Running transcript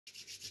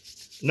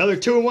Another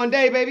 2-in-1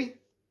 day, baby.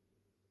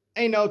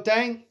 Ain't no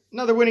thing.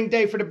 Another winning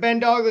day for the Ben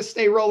Dog. Let's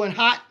stay rolling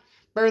hot.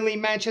 Burnley,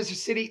 Manchester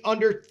City,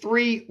 under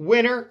 3,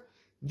 winner.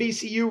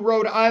 VCU,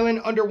 Rhode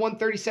Island, under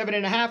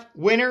 137.5,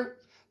 winner.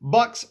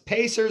 Bucks,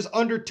 Pacers,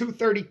 under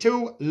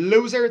 232,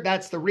 loser.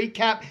 That's the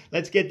recap.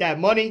 Let's get that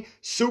money.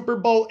 Super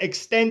Bowl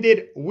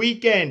extended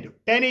weekend.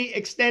 Benny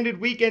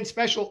extended weekend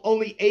special,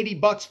 only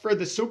 $80 for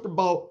the Super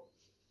Bowl.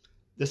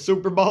 The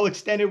Super Bowl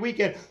extended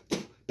weekend.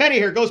 Benny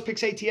here,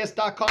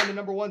 GhostPicksATS.com,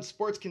 the #1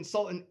 sports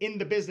consultant in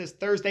the business.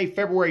 Thursday,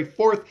 February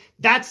 4th.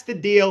 That's the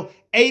deal.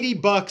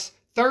 $80.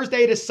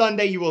 Thursday to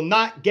Sunday. You will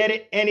not get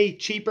it any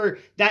cheaper.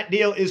 That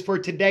deal is for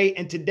today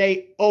and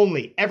today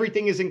only.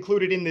 Everything is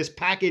included in this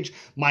package.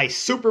 My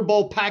Super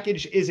Bowl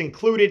package is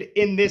included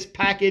in this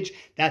package.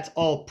 That's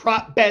all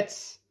prop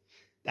bets.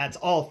 That's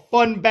all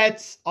fun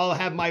bets. I'll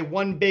have my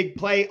one big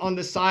play on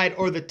the side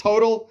or the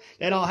total.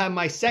 Then I'll have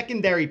my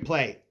secondary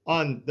play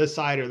on the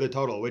side or the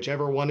total,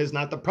 whichever one is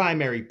not the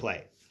primary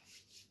play.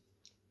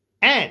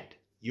 And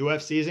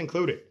UFC is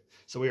included.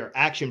 So we are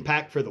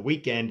action-packed for the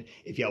weekend.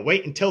 If you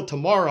wait until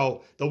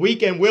tomorrow, the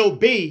weekend will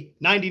be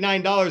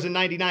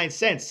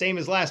 $99.99, same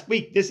as last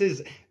week. This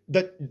is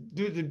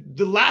the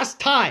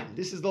last time.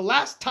 This is the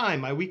last time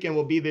my weekend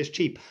will be this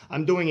cheap.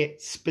 I'm doing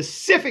it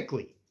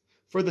specifically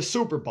for the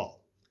Super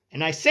Bowl.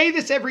 And I say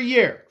this every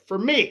year. For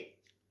me,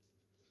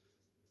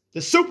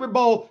 the Super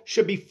Bowl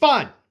should be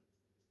fun.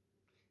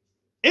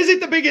 Is it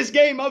the biggest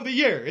game of the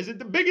year? Is it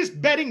the biggest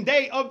betting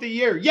day of the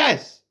year?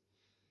 Yes.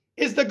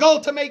 Is the goal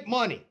to make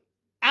money?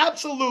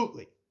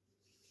 Absolutely.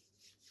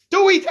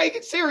 Do we take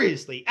it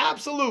seriously?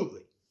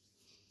 Absolutely.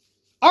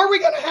 Are we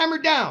going to hammer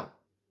down?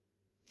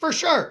 For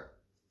sure.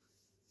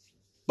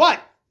 But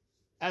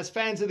as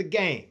fans of the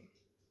game,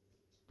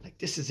 like,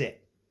 this is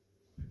it.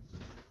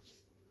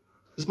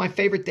 This is my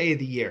favorite day of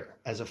the year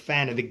as a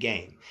fan of the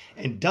game.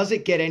 And does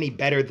it get any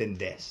better than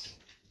this?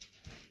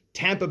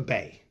 Tampa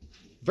Bay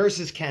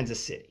versus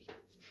Kansas City.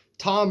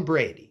 Tom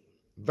Brady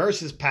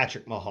versus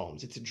Patrick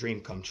Mahomes. It's a dream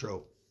come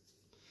true.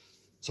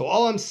 So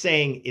all I'm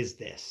saying is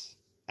this.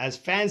 As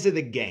fans of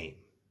the game,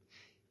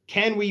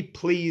 can we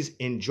please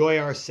enjoy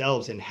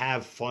ourselves and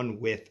have fun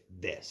with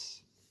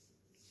this?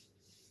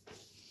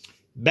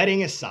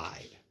 Betting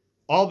aside,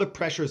 all the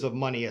pressures of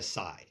money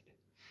aside,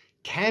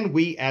 can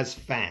we as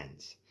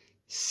fans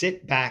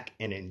sit back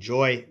and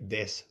enjoy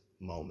this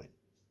moment?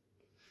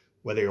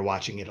 Whether you're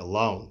watching it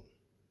alone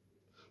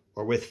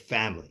or with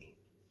family,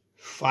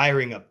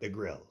 firing up the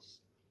grills,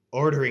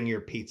 ordering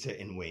your pizza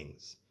and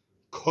wings,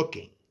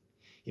 cooking.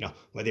 You know,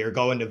 whether you're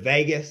going to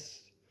Vegas,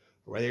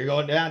 or whether you're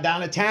going down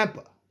to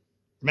Tampa,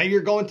 maybe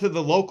you're going to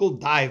the local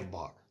dive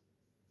bar.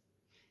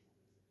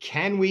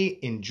 Can we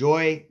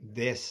enjoy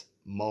this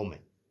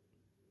moment?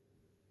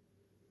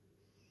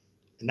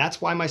 And that's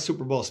why my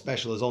Super Bowl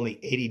special is only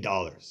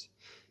 $80.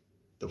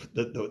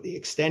 The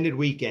extended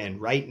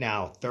weekend right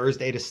now,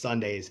 Thursday to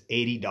Sunday, is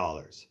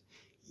 $80.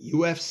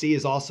 UFC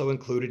is also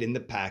included in the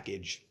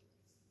package.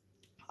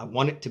 I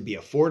want it to be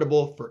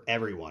affordable for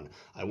everyone.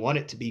 I want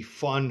it to be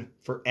fun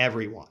for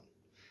everyone.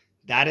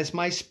 That is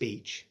my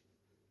speech.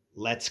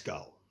 Let's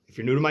go. If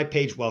you're new to my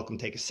page, welcome.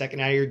 Take a second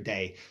out of your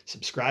day.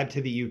 Subscribe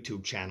to the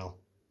YouTube channel.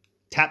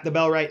 Tap the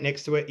bell right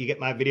next to it. You get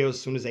my videos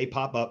as soon as they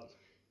pop up.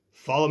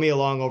 Follow me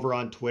along over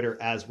on Twitter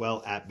as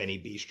well, at Benny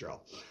Bistro.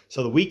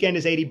 So the weekend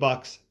is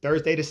 $80,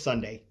 Thursday to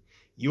Sunday.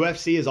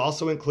 UFC is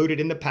also included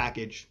in the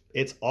package.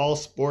 It's all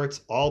sports,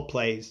 all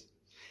plays.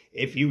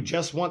 If you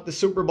just want the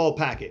Super Bowl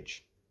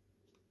package,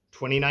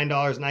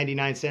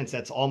 $29.99.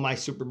 That's all my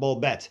Super Bowl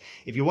bets.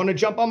 If you want to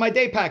jump on my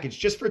day package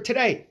just for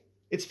today,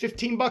 it's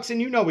 $15 and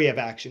you know we have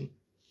action.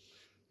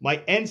 My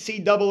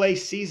NCAA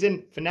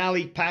season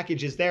finale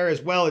package is there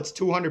as well. It's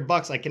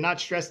 $200. I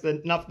cannot stress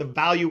enough the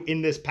value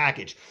in this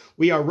package.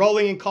 We are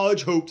rolling in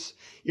college hoops.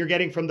 You're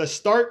getting from the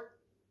start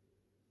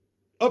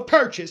of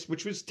purchase,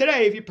 which was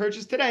today, if you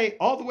purchase today,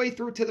 all the way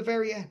through to the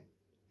very end.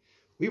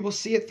 We will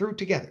see it through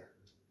together,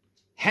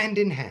 hand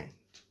in hand.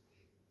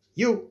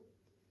 You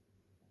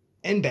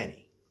and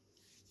Benny.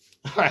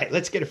 All right,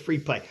 let's get a free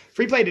play.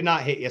 Free play did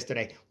not hit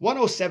yesterday.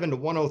 107 to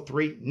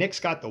 103. Knicks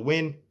got the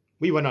win.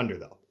 We went under,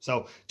 though.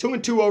 So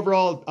 2-2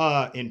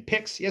 overall in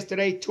picks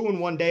yesterday.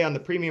 2-1 day on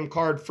the premium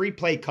card. Free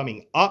play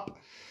coming up.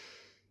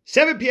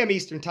 7 p.m.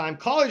 Eastern time.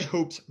 College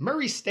hoops.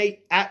 Murray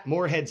State at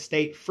Morehead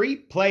State. Free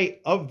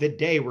play of the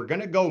day. We're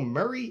going to go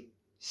Murray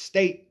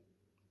State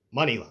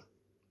money line.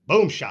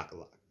 Boom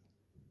shakalaka.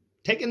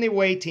 Taking the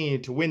away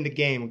team to win the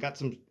game. We've got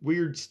some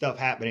weird stuff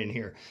happening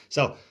here.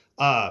 So,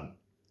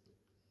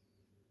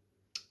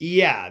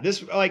 yeah,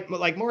 this like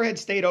Morehead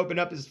State opened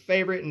up as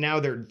favorite, and now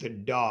they're the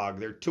dog.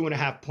 They're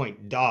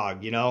 2.5-point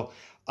dog, you know.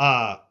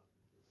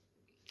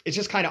 It's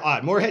just kind of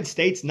odd. Morehead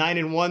State's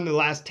 9-1 the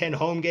last 10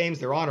 home games.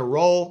 They're on a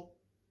roll,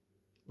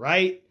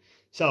 right?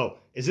 So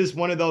is this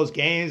one of those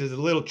games? Is it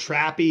a little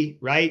trappy,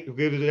 right?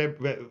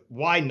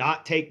 Why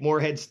not take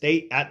Morehead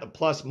State at the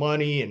plus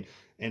money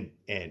and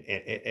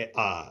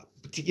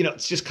you know,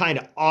 it's just kind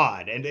of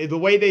odd. And the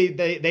way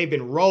they've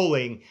been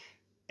rolling,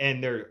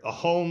 and they're a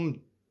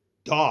home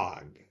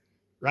dog.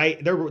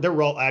 right? They're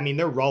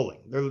rolling.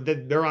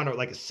 They're on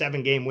like a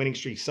 7-game winning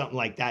streak, something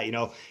like that. You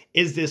know,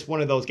 is this one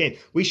of those games?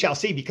 We shall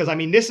see, because I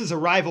mean, this is a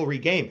rivalry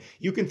game.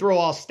 You can throw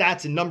all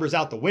stats and numbers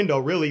out the window,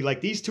 really.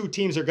 Like, these two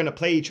teams are going to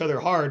play each other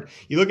hard.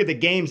 You look at the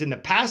games in the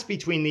past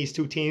between these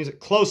two teams,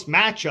 close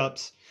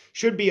matchups.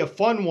 Should be a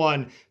fun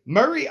one.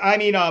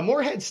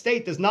 Morehead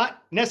State does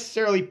not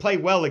necessarily play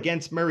well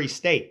against Murray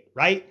State,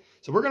 right?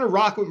 So we're going to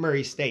rock with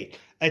Murray State.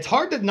 It's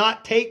hard to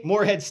not take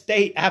Morehead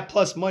State at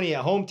plus money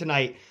at home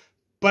tonight,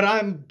 but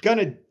I'm going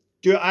to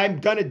do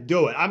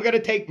it. I'm going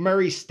to take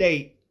Murray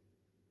State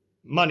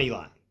money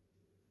line.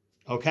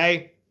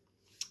 Okay?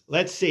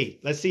 Let's see.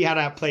 Let's see how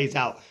that plays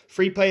out.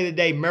 Free play of the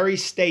day, Murray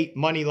State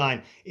money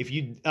line. If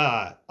you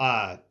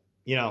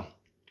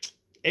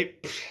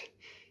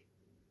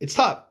it's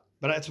tough.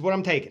 But that's what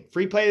I'm taking.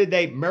 Free play of the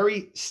day,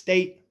 Murray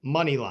State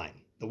money line.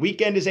 The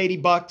weekend is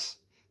 $80.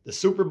 The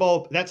Super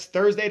Bowl, that's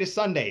Thursday to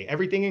Sunday,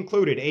 everything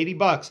included,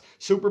 $80.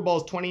 Super Bowl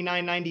is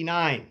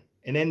 $29.99.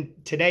 And then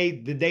today,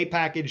 the day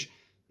package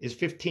is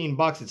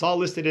 $15. It's all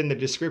listed in the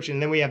description.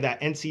 And then we have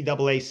that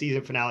NCAA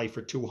season finale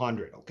for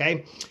 $200.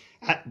 Okay,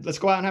 let's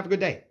go out and have a good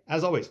day.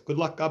 As always, good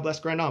luck. God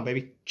bless. Grind on,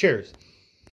 baby. Cheers.